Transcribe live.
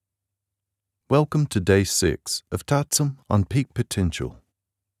Welcome to Day 6 of Tatsum on Peak Potential.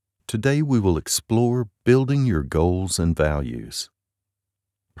 Today we will explore building your goals and values.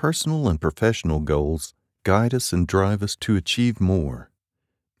 Personal and professional goals guide us and drive us to achieve more,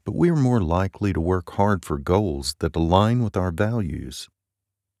 but we are more likely to work hard for goals that align with our values.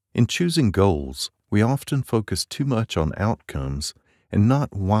 In choosing goals, we often focus too much on outcomes and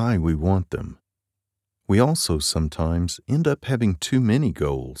not why we want them. We also sometimes end up having too many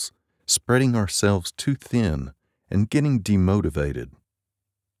goals, spreading ourselves too thin, and getting demotivated.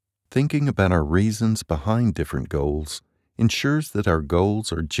 Thinking about our reasons behind different goals ensures that our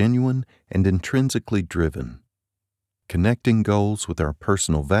goals are genuine and intrinsically driven. Connecting goals with our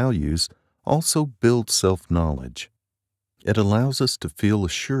personal values also builds self-knowledge. It allows us to feel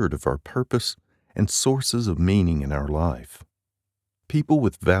assured of our purpose and sources of meaning in our life. People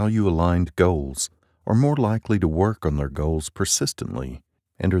with value-aligned goals are more likely to work on their goals persistently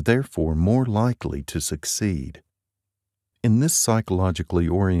and are therefore more likely to succeed. In this psychologically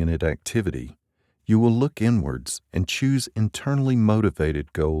oriented activity, you will look inwards and choose internally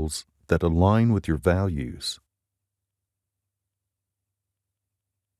motivated goals that align with your values.